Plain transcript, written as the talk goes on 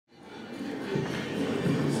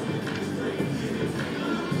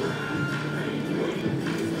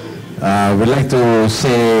We'd like to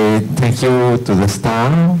say thank you to the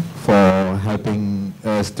STAR for helping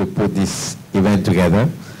us to put this event together.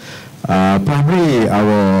 Primarily,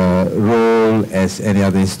 our role as any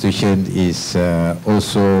other institution is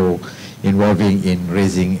also involving in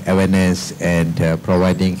raising awareness and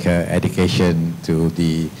providing education to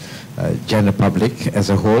the general public as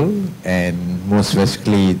a whole, and most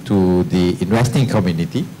specifically to the investing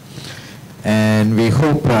community. And we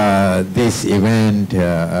hope this event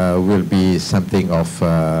will be something of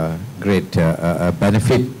great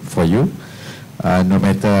benefit for you, no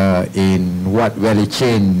matter in what value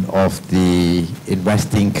chain of the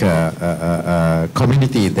investing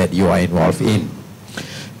community that you are involved in.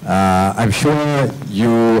 I'm sure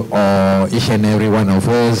you or each and every one of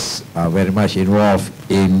us are very much involved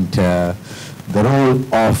in the role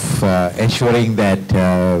of ensuring that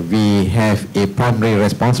we have a primary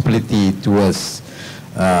responsibility towards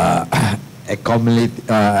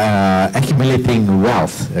accumulating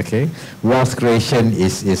wealth. Okay, wealth creation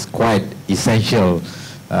is quite essential,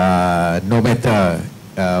 no matter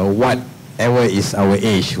whatever is our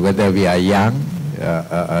age, whether we are young,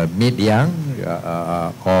 mid-young,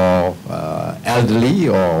 or elderly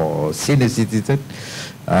or senior citizen.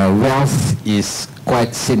 Wealth is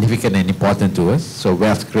quite significant and important to us. So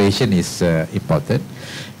wealth creation is important.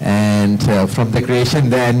 And from the creation,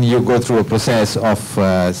 then you go through a process of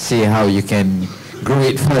see how you can grow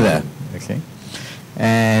it further. Okay.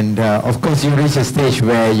 And of course, you reach a stage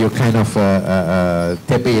where you kind of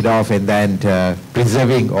tap it off, and then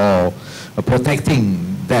preserving or protecting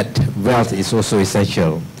that wealth is also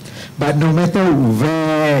essential. But no matter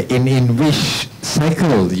where, in which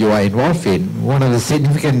cycle you are involved in, one of the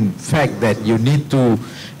significant fact that you need to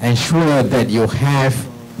ensure that you have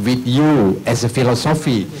with you as a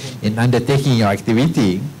philosophy in undertaking your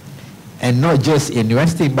activity, and not just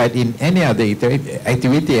investing, but in any other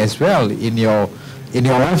activity as well in your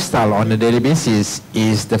lifestyle on a daily basis,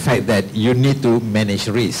 is the fact that you need to manage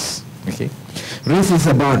risk. Okay, risk is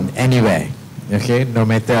abound anywhere. Okay, no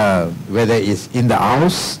matter whether it's in the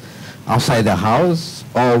house, outside the house,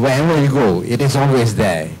 or wherever you go, it is always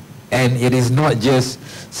there. And it is not just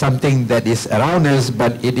something that is around us,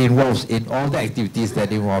 but it involves in all the activities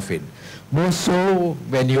that involve it. More so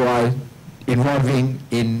when you are involving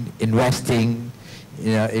in investing,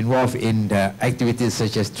 involved in the activities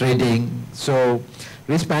such as trading. So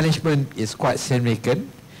risk management is quite significant,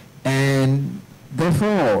 and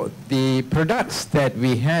therefore the products that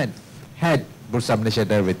we had Bursa Malaysia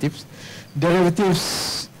Derivatives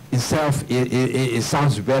itself, it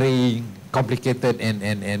sounds very complicated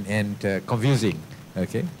and confusing.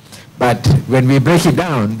 Okay, but when we break it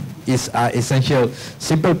down, it's essential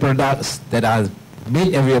simple products that are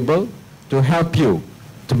made available to help you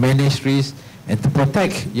to manage risk and to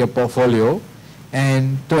protect your portfolio,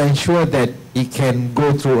 and to ensure that it can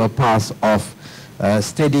go through a path of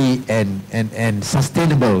steady and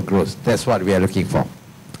sustainable growth. That's what we are looking for.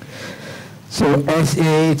 So as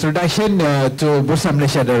an introduction to Bursa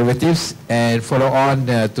Malaysia Derivatives, and follow on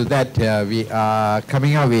to that, we are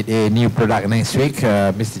coming out with a new product next week.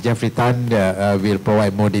 Mr. Jeffrey Tan will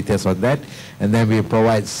provide more details on that, and then we'll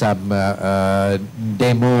provide some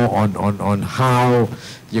demo on how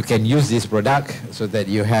you can use this product so that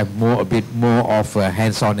you have a bit more of a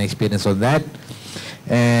hands-on experience on that.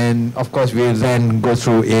 And of course, we'll then go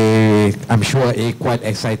through I'm sure, a quite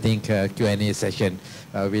exciting Q&A session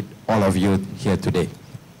with all of you here today.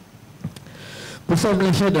 Bursa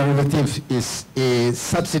Malaysia Derivatives is a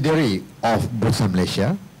subsidiary of Bursa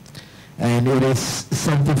Malaysia, and it is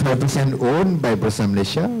 75% owned by Bursa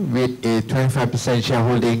Malaysia with a 25%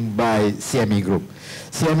 shareholding by CME Group.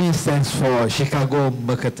 CME stands for Chicago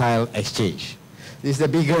Mercantile Exchange. This is the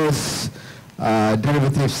biggest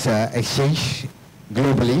derivatives exchange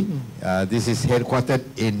globally. This is headquartered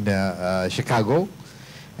in Chicago.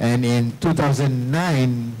 And in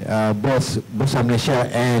 2009, both Bursa Malaysia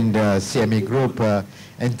and CME Group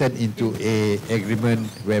entered into an agreement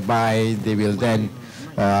whereby they will then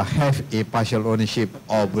have a partial ownership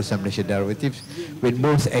of Bursa Malaysia Derivatives, with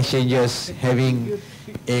both exchanges having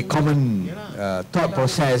a common thought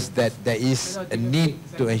process that there is a need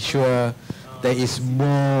to ensure there is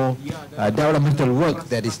more developmental work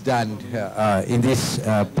that is done in this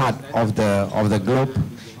part of the globe,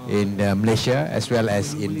 in Malaysia as well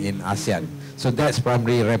as in ASEAN. So that's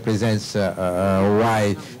primarily represents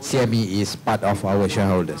why CME is part of our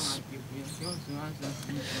shareholders.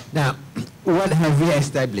 Now, what have we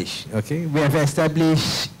established? Okay, we have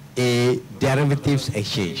established a derivatives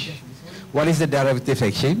exchange. What is the derivatives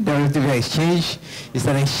exchange? Derivatives exchange is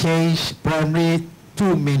an exchange primarily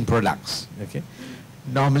two main products. Okay,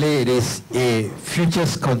 Normally it is a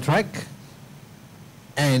futures contract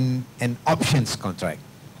and an options contract.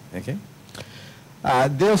 Okay.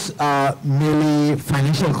 Those are merely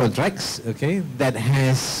financial contracts, okay, that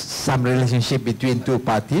has some relationship between two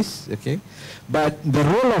parties, okay. But the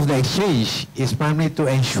role of the exchange is primarily to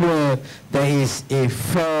ensure there is a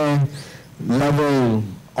fair level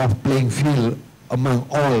of playing field among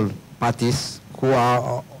all parties who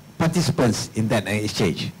are participants in that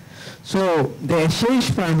exchange. So the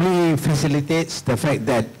exchange primarily facilitates the fact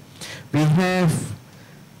that we have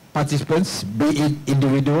participants, be it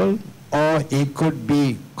individual or it could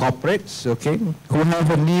be corporates, okay, who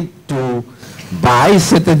have a need to buy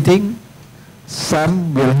certain thing.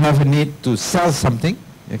 Some will have a need to sell something,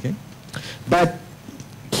 okay. But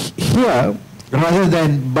here, rather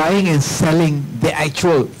than buying and selling the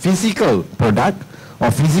actual physical product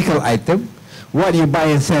or physical item, what you buy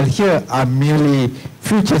and sell here are merely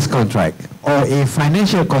futures contract or a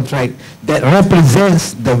financial contract that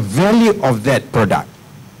represents the value of that product,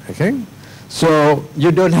 okay. So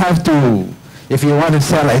you don't have to, if you want to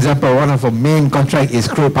sell, example, one of our main contract is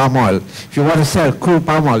crude palm oil. If you want to sell crude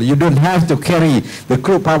palm oil, you don't have to carry the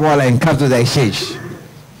crude palm oil and come to the exchange.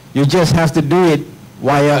 You just have to do it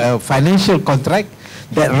via a financial contract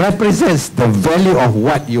that represents the value of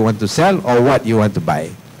what you want to sell or what you want to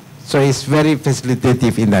buy. So it's very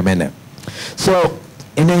facilitative in that manner. So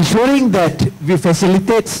in ensuring that we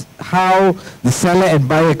facilitate how the seller and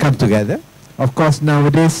buyer come together, of course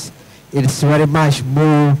nowadays it's very much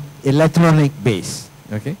more electronic based.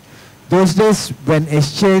 Okay, those days when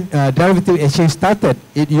exchange derivative exchange started,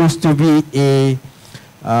 it used to be a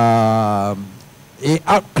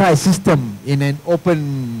outcry system in an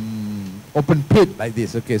open pit like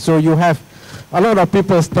this. Okay, so you have a lot of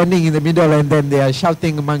people standing in the middle and then they are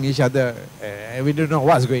shouting among each other. We don't know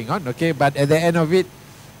what's going on. Okay, but at the end of it,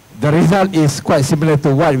 the result is quite similar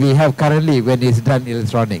to what we have currently when it's done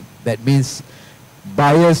electronic. That means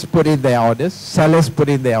buyers put in their orders, sellers put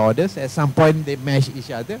in their orders. At some point, they match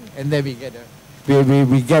each other, and then we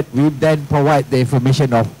then provide the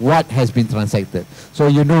information of what has been transacted, so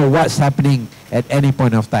you know what's happening at any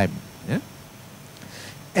point of time. Yeah?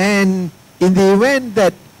 And in the event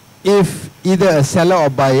that if either a seller or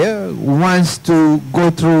buyer wants to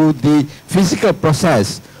go through the physical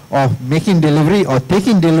process of making delivery or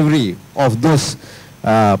taking delivery of those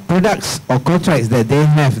products or contracts that they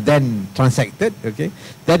have then transacted, okay,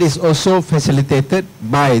 that is also facilitated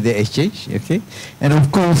by the exchange, okay, and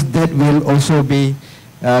of course that will also be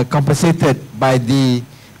compensated by the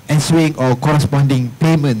ensuing or corresponding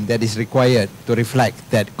payment that is required to reflect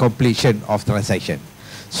that completion of transaction.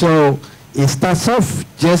 So it starts off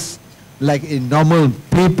just like a normal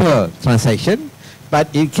paper transaction,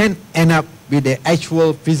 but it can end up with the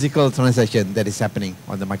actual physical transaction that is happening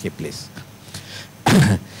on the marketplace.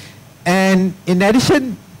 And in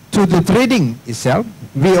addition to the trading itself,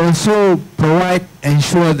 we also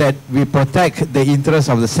ensure that we protect the interests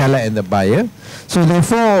of the seller and the buyer. So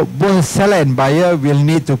therefore, both seller and buyer will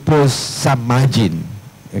need to post some margin,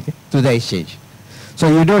 okay, to the exchange. So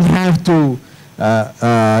you don't have to,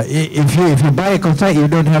 if you buy a contract, you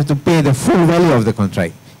don't have to pay the full value of the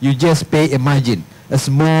contract. You just pay a margin, a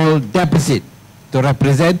small deposit to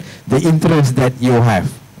represent the interest that you have,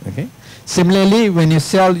 okay. Similarly, when you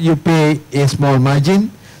sell, you pay a small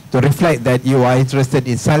margin to reflect that you are interested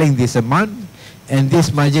in selling this amount, and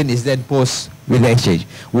this margin is then posted with the exchange.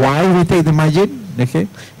 Why we take the margin? Okay,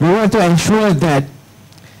 we want to ensure that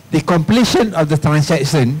the completion of the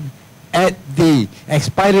transaction at the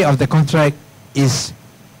expiry of the contract is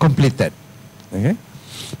completed. Okay,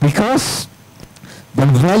 because the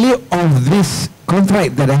value of this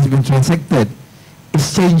contract that has been transacted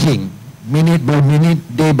is changing minute by minute,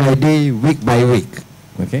 day by day, week by week.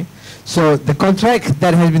 Okay, so the contract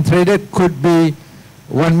that has been traded could be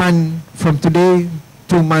 1 month from today,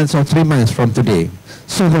 2 months or 3 months from today.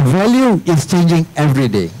 So the value is changing every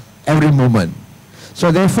day, every moment.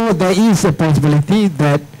 So therefore, there is a possibility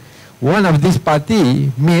that one of these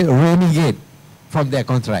party may renegade from their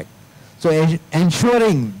contract. So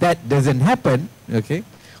ensuring that doesn't happen, okay,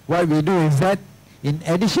 what we do is that in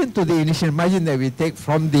addition to the initial margin that we take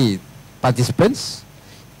from the participants,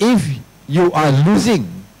 if you are losing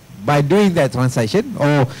by doing that transaction,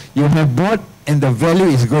 or you have bought and the value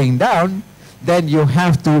is going down, then you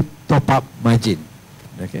have to top up margin.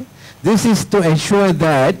 Okay, this is to ensure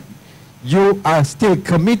that you are still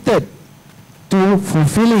committed to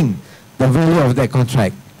fulfilling the value of that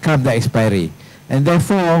contract come the expiry, and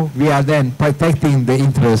therefore we are then protecting the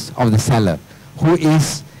interest of the seller, who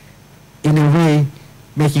is in a way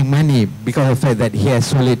making money because of the fact that he has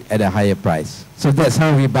sold it at a higher price. So that's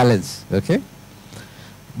how we balance. Okay.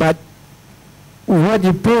 But what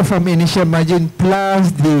you pay from initial margin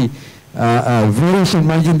plus the variation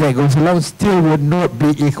margin that goes along still would not be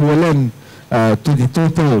equivalent to the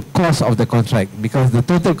total cost of the contract, because the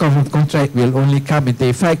total cost of the contract will only come into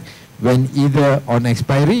effect when either on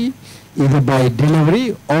expiry, either by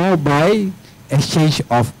delivery or by exchange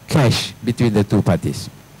of cash between the two parties.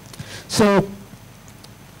 So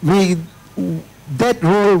that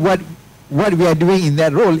role, what we are doing in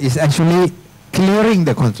that role is actually clearing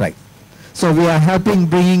the contract. So we are helping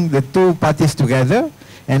bringing the two parties together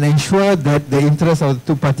and ensure that the interests of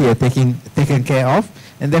the two parties are taken care of,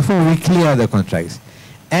 and therefore we clear the contracts.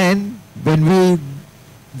 And when we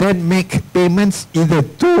then make payments either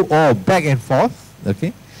to or back and forth,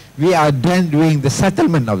 okay, we are then doing the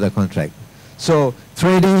settlement of the contract. So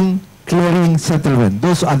trading, clearing, settlement,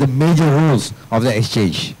 those are the major rules of the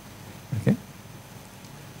exchange. Okay.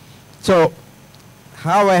 So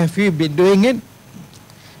how have we been doing it?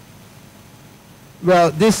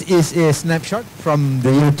 Well, this is a snapshot from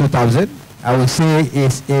the year 2000. I would say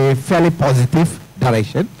is a fairly positive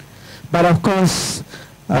direction. But of course,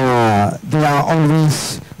 there are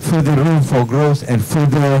always further room for growth and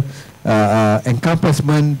further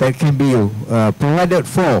encompassment that can be provided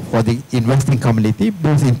for the investing community,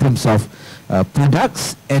 both in terms of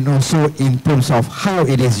products and also in terms of how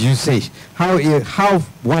it is usage, how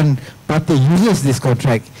one party uses this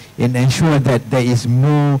contract and ensure that there is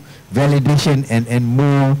more validation and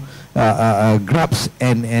more grabs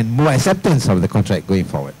and more acceptance of the contract going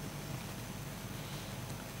forward.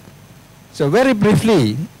 So very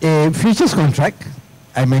briefly, a futures contract,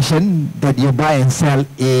 I mentioned that you buy and sell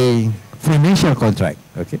a financial contract.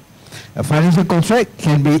 Okay, a financial contract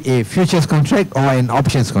can be a futures contract or an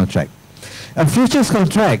options contract. A futures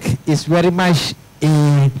contract is very much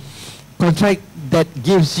a contract that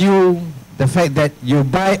gives you the fact that you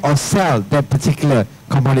buy or sell that particular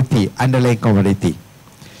commodity, underlying commodity.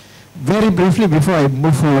 Very briefly, before I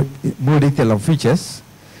move forward more detail on futures,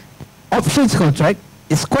 options contract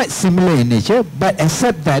is quite similar in nature, but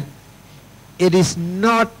except that it is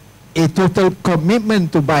not a total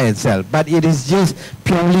commitment to buy and sell, but it is just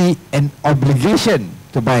purely an obligation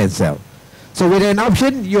to buy and sell. So with an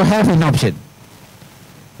option, you have an option.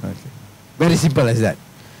 Okay. Very simple as that.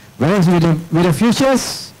 Whereas with the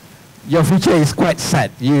futures, your future is quite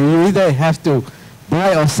set. You either have to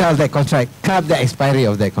buy or sell that contract, come the expiry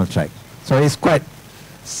of that contract. So it's quite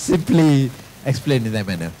simply explained in that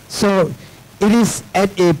manner. So it is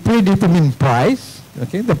at a predetermined price.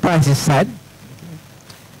 Okay, the price is set.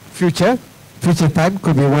 Future time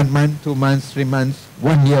could be 1 month, 2 months, 3 months,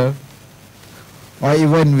 1 year, or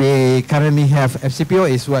even we currently have FCPO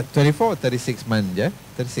is what, 24 or 36 months, yeah?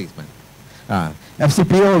 36 months.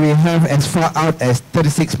 FCPO we have as far out as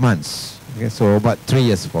 36 months, okay, so about 3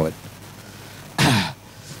 years forward.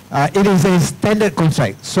 It is a standard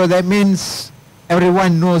contract, so that means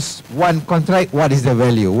everyone knows one contract, what is the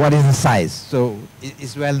value, what is the size, so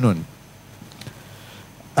it's well known.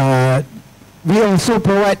 We also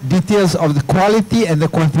provide details of the quality and the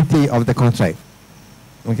quantity of the contract,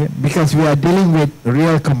 okay, because we are dealing with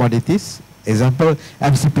real commodities. Example,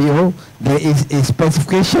 MCPO, there is a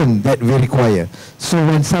specification that we require. So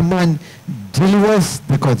when someone delivers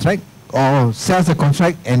the contract or sells the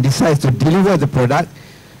contract and decides to deliver the product,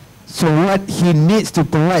 so what he needs to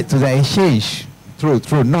provide to the exchange,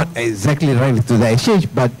 through not exactly right to the exchange,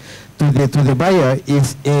 but to the buyer,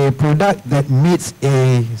 is a product that meets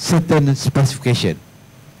a certain specification.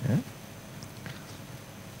 Yeah?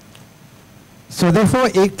 So therefore,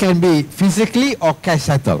 it can be physically or cash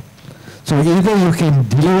settled. So either you can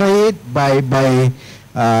deliver it by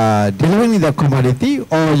delivering the commodity,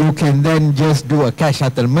 or you can then just do a cash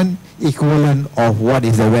settlement equivalent of what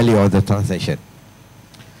is the value of the transaction.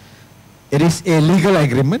 It is a legal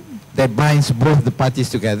agreement that binds both the parties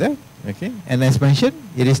together. Okay, and as mentioned,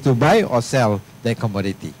 it is to buy or sell that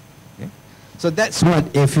commodity. Okay? So that's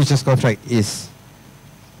what a futures contract is.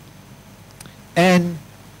 And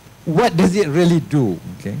what does it really do?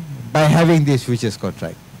 Okay, by having this futures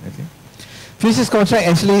contract. Okay, futures contract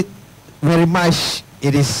actually very much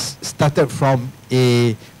it is started from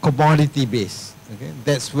a commodity base. Okay,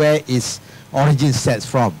 that's where its origin sets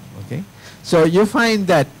from. Okay, so you find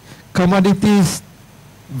that commodities,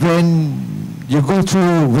 when you go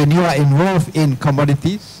through, when you are involved in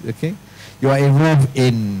commodities, okay, you are involved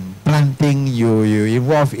in planting, you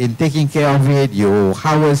involved in taking care of it, you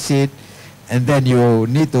harvest it, and then you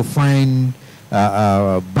need to find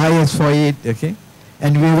buyers for it, okay.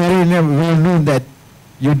 And we very well know that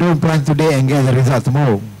you don't plant today and get the result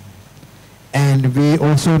tomorrow. And we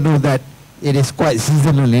also know that it is quite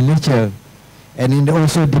seasonal in nature. and it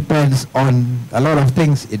also depends on a lot of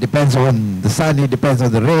things. It depends on the sun, it depends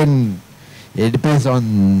on the rain, it depends on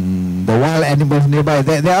the wild animals nearby.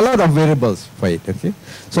 There are a lot of variables for it, okay?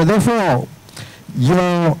 So therefore,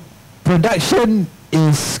 your production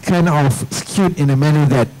is kind of skewed in a manner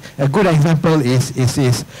that a good example is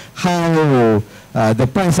how the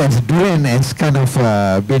price of durian has kind of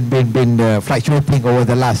been fluctuating over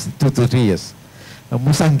the last 2 to 3 years.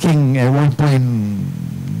 Musang King at one point,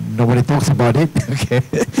 nobody talks about it, okay?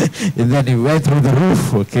 And then it went through the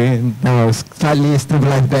roof, okay? Now slightly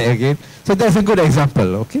stabilized back again. So that's a good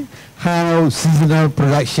example, okay? How seasonal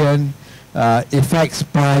production affects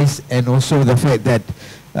price, and also the fact that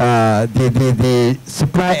the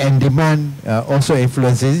supply and demand also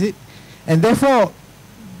influences it. And therefore,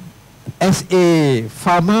 as a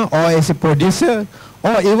farmer or as a producer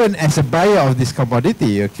or even as a buyer of this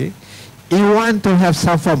commodity, okay, you want to have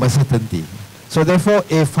some form of certainty. So therefore,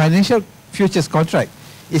 a financial futures contract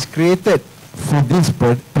is created for this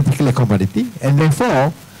particular commodity, and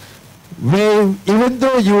therefore, even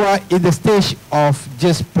though you are in the stage of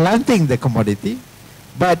just planting the commodity,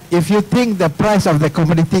 but if you think the price of the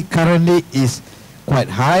commodity currently is quite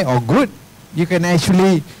high or good, you can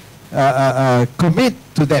actually commit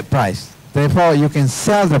to that price. Therefore, you can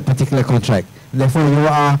sell the particular contract. Therefore, you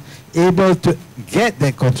are able to get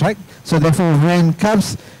that contract. So therefore, when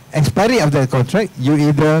comes expiry of the contract, you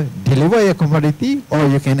either deliver your commodity or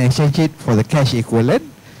you can exchange it for the cash equivalent,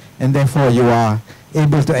 and therefore you are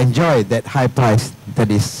able to enjoy that high price that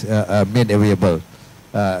is made available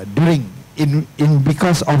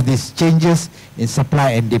because of these changes in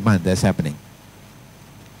supply and demand that's happening.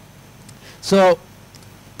 So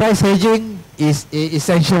price hedging is an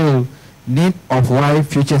essential need of why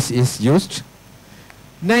futures is used.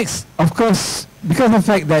 Next, of course, because of the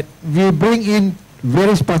fact that we bring in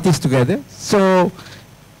various parties together,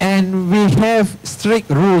 and we have strict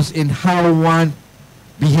rules in how one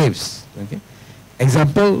behaves. Okay.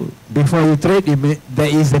 Example, before you trade, there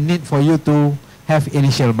is a need for you to have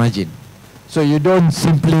initial margin. So you don't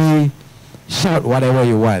simply shout whatever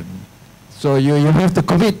you want. So you have to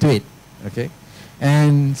commit to it. Okay.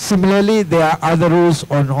 And similarly, there are other rules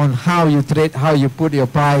on how you trade, how you put your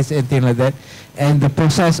price and things like that, and the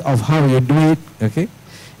process of how you do it. Okay.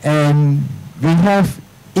 And we have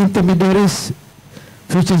intermediaries,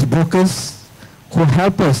 futures brokers, who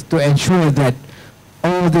help us to ensure that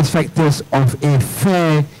all these factors of a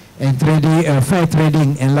fair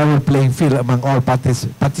trading and level playing field among all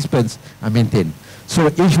participants are maintained. So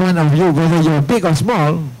each one of you, whether you're big or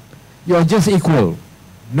small, you're just equal.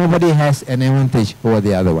 Nobody has an advantage over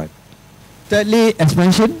the other one. Thirdly, as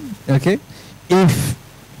mentioned, okay, if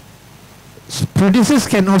producers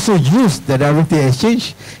can also use the derivative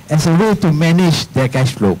exchange as a way to manage their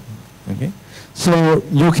cash flow. Okay, so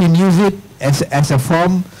you can use it as a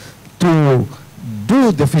form to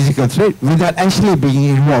do the physical trade without actually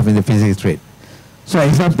being involved in the physical trade. So,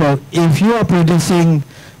 example, if you are producing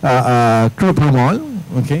crude palm oil,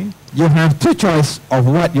 okay, you have two choices of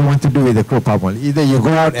what you want to do with the crude palm oil. Either you go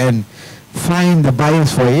out and find the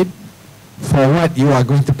buyers for it, for what you are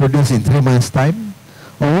going to produce in 3 months' time,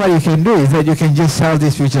 or what you can do is that you can just sell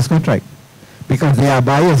this futures contract because there are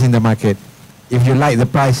buyers in the market if you like the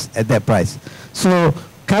price at that price. So,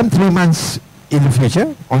 come 3 months in the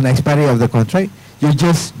future, on the expiry of the contract, you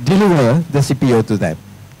just deliver the CPO to them.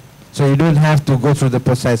 So you don't have to go through the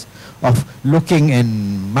process of looking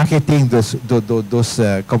and marketing those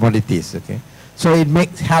commodities. Okay, so it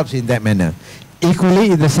helps in that manner.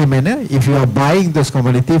 Equally, in the same manner, if you are buying those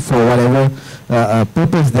commodities for whatever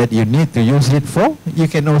purpose that you need to use it for, you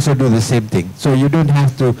can also do the same thing. So you don't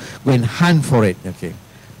have to go and hunt for it. Okay,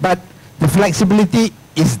 but the flexibility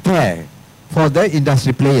is there for the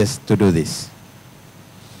industry players to do this.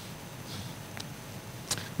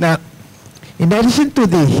 Now, in addition to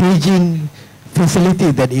the hedging facility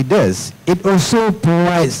that it does, it also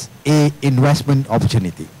provides an investment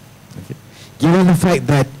opportunity. Okay. Given the fact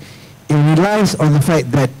that it relies on the fact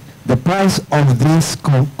that the price of these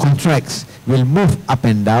contracts will move up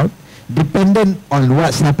and down, dependent on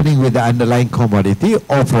what's happening with the underlying commodity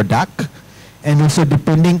or product, and also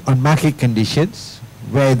depending on market conditions,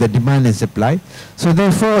 where the demand and supply. So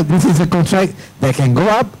therefore, this is a contract that can go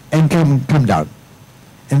up and can come down.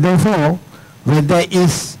 And therefore, when there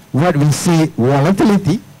is what we say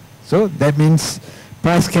volatility, so that means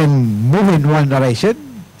price can move in one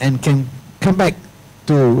direction and can come back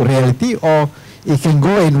to reality, or it can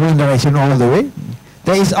go in one direction all the way,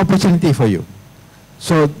 there is opportunity for you.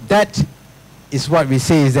 So that is what we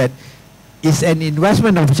say is that it's an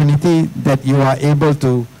investment opportunity that you are able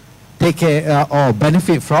to take care or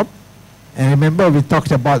benefit from. And remember, we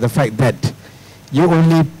talked about the fact that you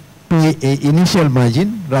only pay a initial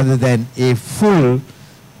margin rather than a full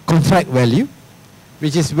contract value,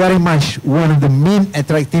 which is very much one of the main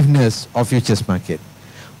attractiveness of futures market.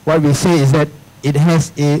 What we say is that it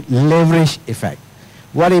has a leverage effect.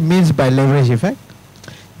 What it means by leverage effect?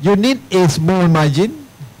 You need a small margin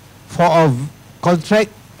for a contract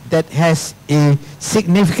that has a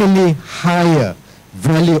significantly higher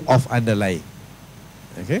value of underlying.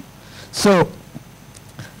 Okay? So,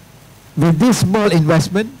 with this small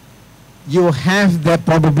investment, you have the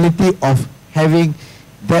probability of having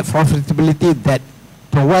that profitability that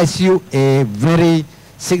provides you a very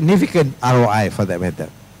significant ROI for that matter.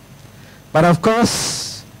 But of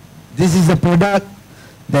course, this is a product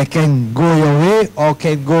that can go your way or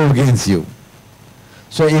can go against you.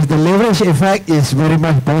 So if the leverage effect is very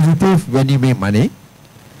much positive when you make money,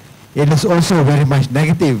 it is also very much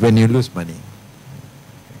negative when you lose money.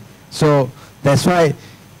 So that's why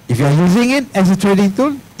if you are using it as a trading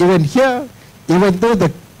tool, even here, even though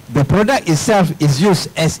the product itself is used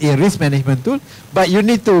as a risk management tool, but you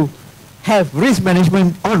need to have risk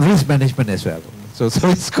management on risk management as well. So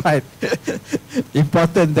it's quite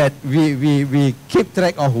important that we keep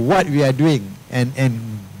track of what we are doing and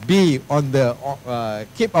be on the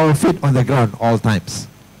keep our feet on the ground all times.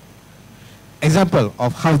 Example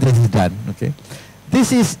of how this is done. Okay,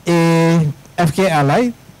 this is a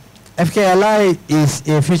FKLI. FKLI is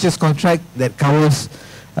a futures contract that covers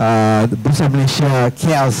the Bursa Malaysia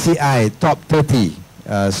KLCI top 30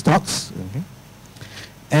 stocks. Okay.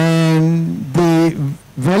 And the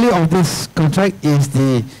value of this contract is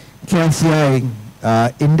the KLCI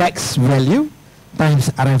index value times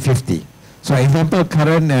RM50. So example,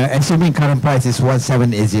 current assuming current price is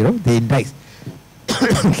 1780, the index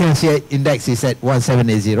KLCI index is at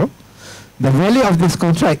 1780. The value of this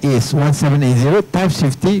contract is 1780 times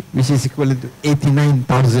 50, which is equivalent to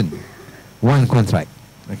 89,000 one contract.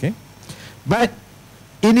 Okay, but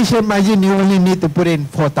initial margin you only need to put in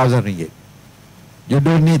 4,000 ringgit. You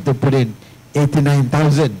don't need to put in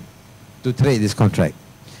 89,000 to trade this contract.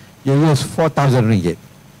 You use 4,000 ringgit.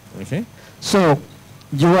 Okay, so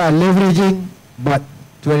you are leveraging but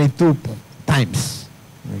 22 times.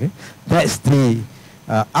 Okay, that's the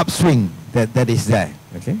upswing that is there.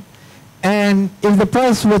 Okay, and if the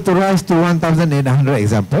price were to rise to 1,800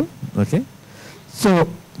 example, okay, so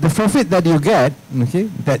the profit that you get, okay,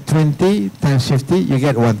 that 20 times 50, you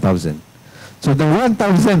get 1,000. So the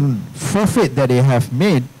 1,000 profit that you have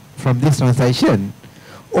made from this transaction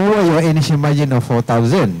over your initial margin of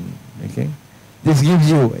 4,000, okay, this gives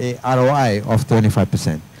you a ROI of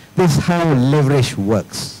 25%. This is how leverage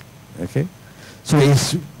works. Okay, so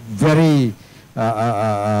it's very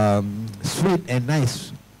sweet and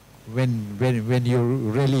nice when you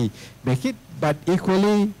really make it. But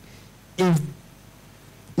equally, if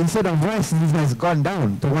instead of rising, this has gone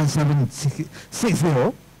down to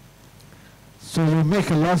 1760, so you make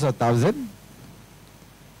a loss of 1,000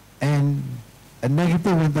 and a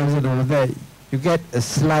negative 1,000 over there, you get a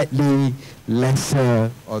slightly lesser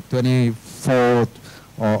or 24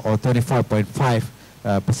 or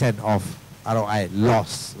 24.5% of ROI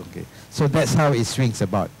loss. Okay, so that's how it swings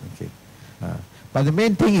about. Okay, but the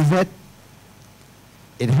main thing is that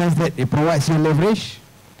it provides you leverage,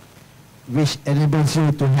 which enables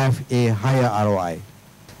you to have a higher ROI.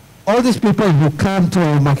 All these people who come to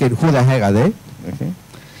our market, who the heck are they? Okay,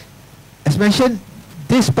 as mentioned,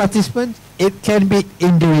 these participants, it can be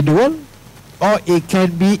individual or it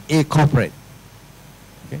can be a corporate.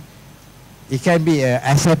 Okay, it can be an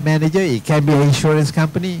asset manager, it can be an insurance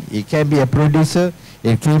company, it can be a producer,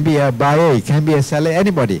 it can be a buyer, it can be a seller,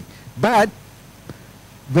 anybody. But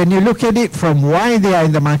when you look at it from why they are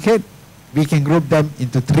in the market, we can group them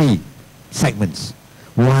into three segments.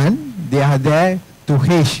 One, they are there to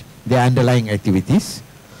hedge their underlying activities,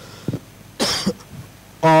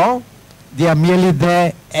 or they are merely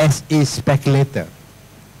there as a speculator.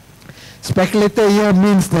 Speculator here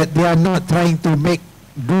means that they are not trying to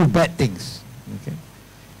do bad things. Okay,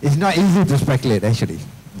 it's not easy to speculate actually.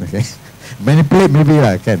 Okay, manipulate maybe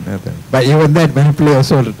I can, but even then manipulate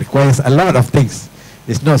also requires a lot of things.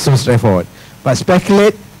 It's not so straightforward. But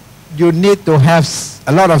speculate, you need to have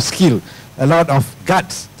a lot of skill, a lot of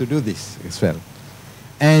guts to do this as well.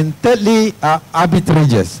 And thirdly,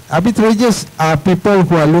 arbitragers. Arbitragers are people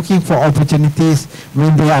who are looking for opportunities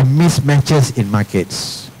when there are mismatches in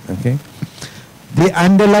markets. Okay, the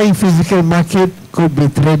underlying physical market could be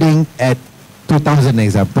trading at 2,000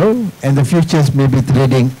 example, and the futures may be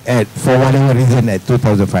trading at, for whatever reason, at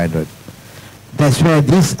 2,500. That's where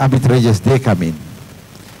these arbitragers, they come in.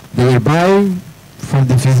 They will buy from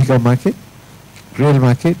the physical market, real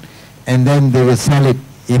market, and then they will sell it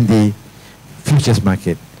in the futures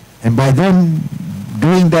market. And by then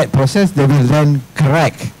doing that process, they will then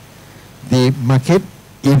correct the market.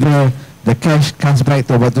 Either the cash comes back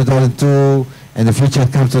to about 2002 and the future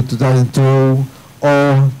comes to 2002,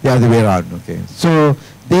 or the other way around. Okay, so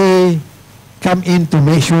they come in to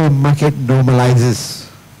make sure market normalizes.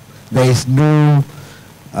 There is no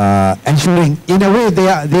ensuring, in a way they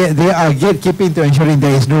are gatekeeping to ensuring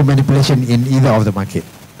there is no manipulation in either of the market.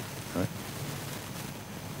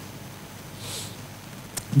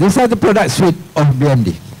 These are the product suite of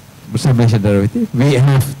BMD, Bursa Malaysia Derivatives. We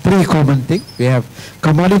have three common things. We have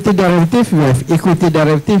commodity derivative, we have equity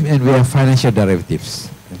derivative, and we have financial derivatives.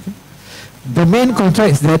 Okay. The main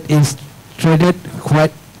contracts that is traded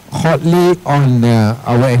quite hotly on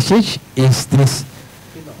our exchange is this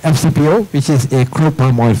FCPO, which is a crude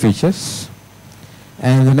palm oil futures,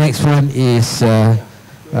 and the next one is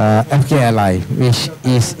FKLI, which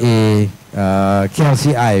is a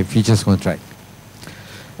KLCI futures contract.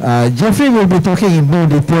 Jeffrey will be talking in more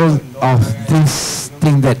detail of this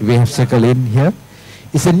thing that we have circled in here.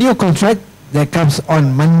 It's a new contract that comes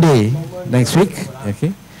on Monday next week,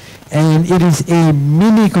 okay, and it is a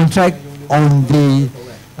mini contract on the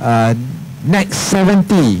next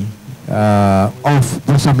 70 of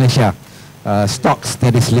Bursa Malaysia stocks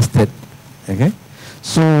that is listed. Okay,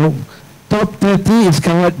 so top 30 is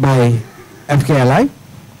covered by FKLI.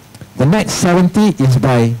 The next 70 is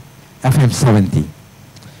by FM70.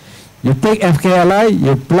 You take FKLI,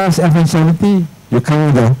 you plus FM70, you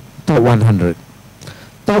cover the top 100.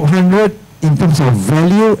 Top 100 in terms of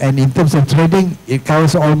value and in terms of trading, it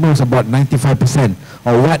covers almost about 95%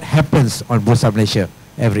 of what happens on Bursa Malaysia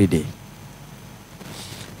every day.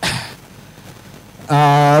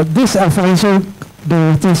 This financial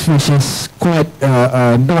derivatives, which is quite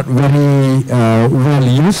not very well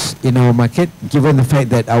used in our market, given the fact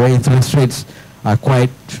that our interest rates are quite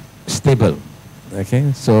stable.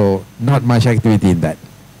 Okay, so not much activity in that.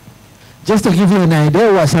 Just to give you an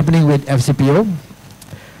idea what's happening with FCPO,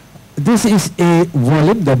 this is a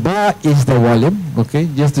volume, the bar is the volume, okay,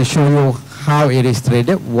 just to show you how it is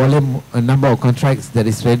traded, volume, a number of contracts that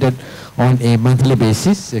is traded on a monthly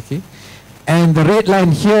basis, okay. And the red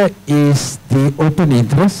line here is the open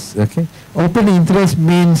interest, okay. Open interest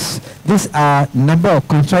means these are number of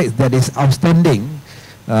contracts that is outstanding,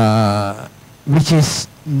 which is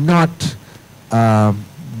not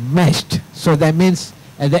matched. So that means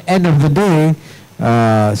at the end of the day,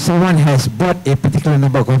 someone has bought a particular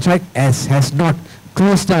number of contract as has not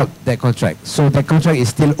closed out that contract. So that contract is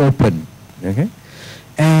still open. Okay,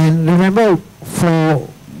 and remember, for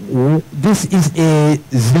this is a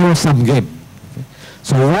zero-sum game. Okay?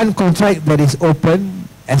 So one contract that is open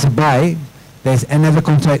as a buy, there's another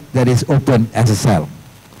contract that is open as a sell.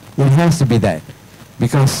 It has to be that,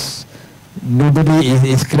 because nobody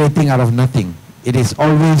is creating out of nothing. It is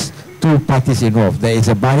always two parties involved. There is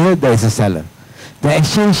a buyer, there is a seller. The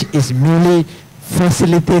exchange is merely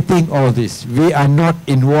facilitating all this. We are not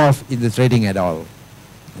involved in the trading at all.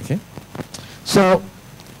 Okay, so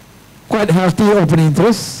quite healthy open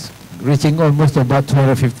interest, reaching almost about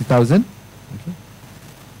 250,000.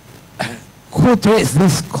 Okay. Who trades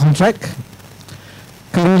this contract?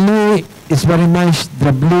 Currently, it's very much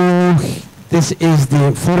the blue. This is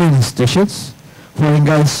the foreign institutions, foreign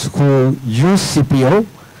guys who use CPO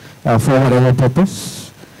for whatever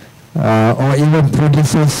purpose, or even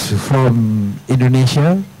producers from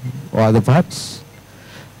Indonesia or other parts.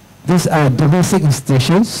 These are domestic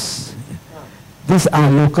institutions. These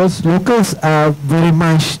are locals. Locals are very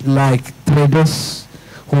much like traders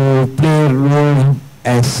who play a role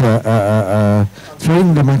as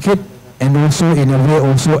trading the market, and also in a way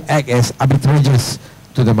also act as arbitragers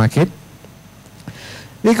to the market.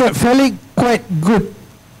 We got quite good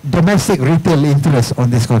domestic retail interest on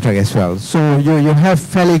this contract as well. So you have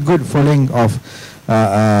fairly good following of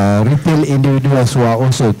retail individuals who are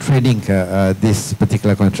also trading this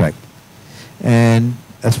particular contract, and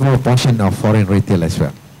a small portion of foreign retail as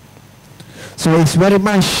well. So it's very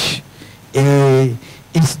much a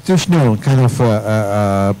institutional kind of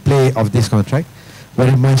play of this contract,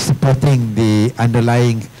 very much supporting the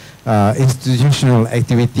underlying institutional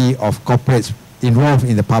activity of corporates involved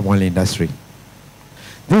in the palm oil industry.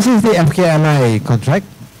 This is the FKLI contract,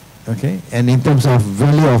 okay, and in terms of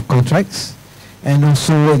value of contracts, and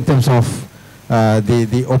also in terms of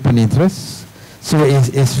the open interest, so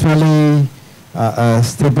it's fairly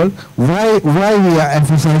stable. Why we are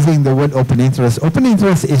emphasizing the word open interest? Open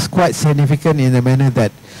interest is quite significant in the manner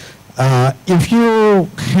that if you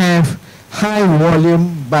have high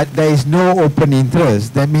volume but there is no open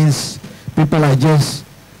interest, that means people are just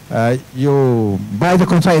you buy the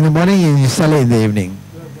contract in the morning and you sell it in the evening.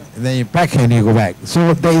 and then you pack and you go back.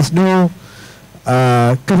 So there is no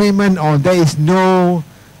commitment, or there is no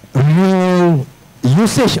real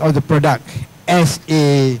usage of the product as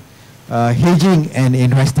a hedging and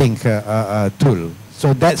investing tool.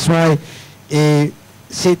 So that's why a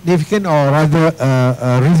significant, or rather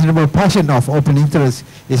a reasonable portion of open interest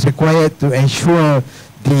is required to ensure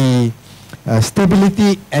the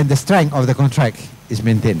stability and the strength of the contract is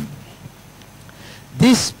maintained.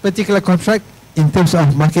 This particular contract, in terms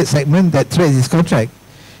of market segment that trades this contract,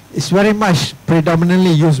 is very much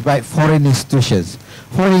predominantly used by foreign institutions.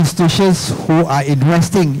 Foreign institutions who are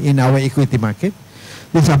investing in our equity market.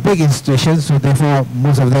 These are big institutions, so therefore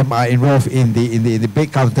most of them are involved in the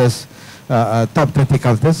big counters, top 30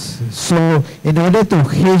 counters. So in order to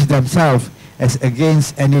hedge themselves as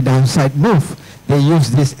against any downside move, they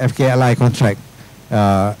use this FKLI contract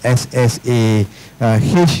as a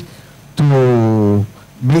hedge to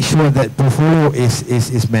make sure that portfolio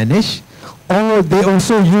is managed. Or they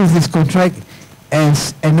also use this contract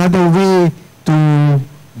as another way to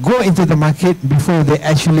go into the market before they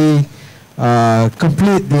actually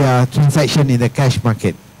complete their transaction in the cash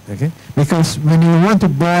market. Okay? Because when you want to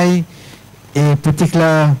buy a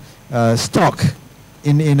particular stock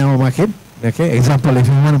in our market, okay, example, if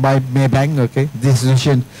you want to buy Maybank, okay, this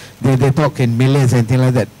institution, they talk in millions and things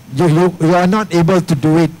like that. You are not able to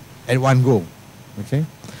do it at one go. Okay?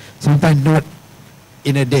 Sometimes not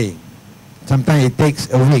in a day. Sometimes it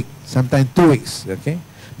takes a week, sometimes 2 weeks, okay?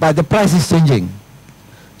 But the price is changing.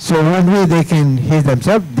 So one way they can hedge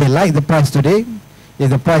themselves, they like the price today. If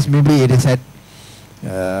the price maybe it is at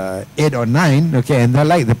 8 or 9, okay, and they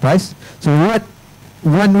like the price. So what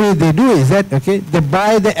one way they do is that, okay, they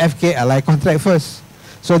buy the FKLI contract first.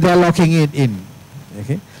 So they're locking it in,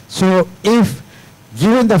 okay? So if,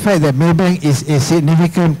 given the fact that Maybank is a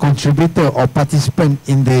significant contributor or participant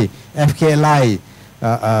in the FKLI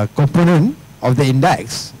component of the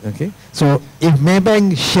index, okay, so if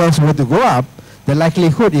Maybank shares were to go up, the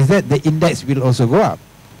likelihood is that the index will also go up.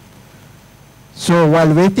 So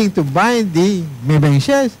while waiting to buy the Maybank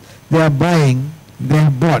shares, they have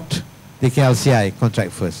bought the KLCI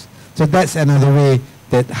contract first. So that's another way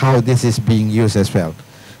that how this is being used as well.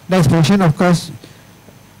 Next portion, of course,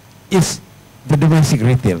 is the domestic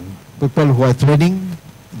retail. People who are trading,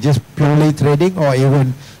 just purely trading, or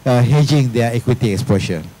even hedging their equity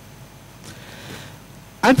exposure.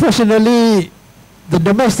 Unfortunately, the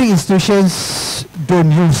domestic institutions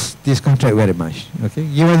don't use this contract very much. Okay,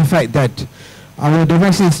 given the fact that our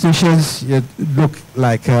domestic institutions look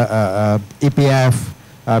like EPF,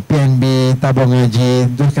 PNB, Tabung Haji,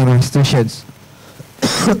 those kind of institutions.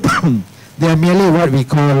 They are merely what we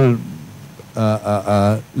call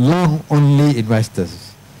long-only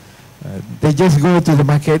investors. They just go to the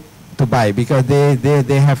market to buy because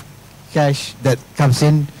they have cash that comes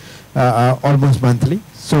in almost monthly.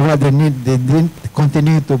 So what they need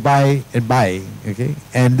continue to buy and buy, okay,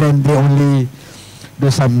 and then they only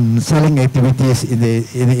do some selling activities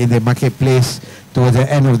in the marketplace towards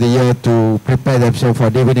the end of the year to prepare themselves for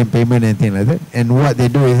dividend payment and things like that. And what they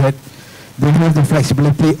do is that they have the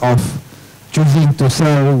flexibility of choosing to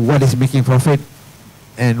sell what is making profit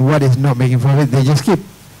and what is not making profit. They just keep.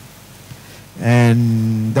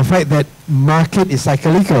 And the fact that market is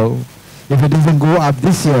cyclical, if it doesn't go up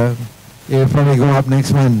this year, it will probably go up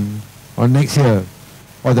next month or next year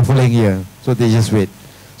or the following year. So they just wait.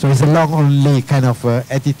 So it's a long-only kind of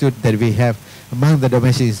attitude that we have among the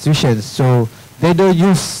domestic institutions. So they don't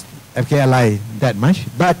use FKLI that much,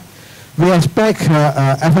 but we expect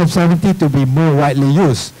FM70 to be more widely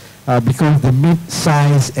used because the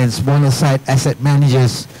mid-size and smaller size asset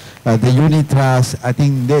managers, the unit trusts, I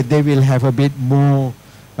think they will have a bit more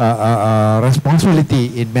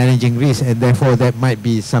responsibility in managing risk, and therefore there might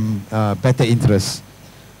be some better interest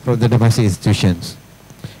from the domestic institutions.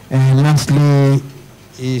 And lastly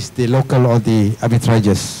is the local or the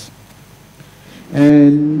arbitrages.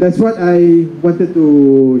 And that's what I wanted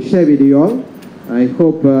to share with you all. I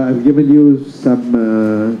hope I've given you some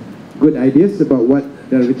good ideas about what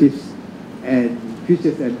derivatives and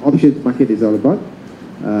futures and options market is all about.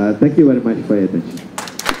 Thank you very much for your attention.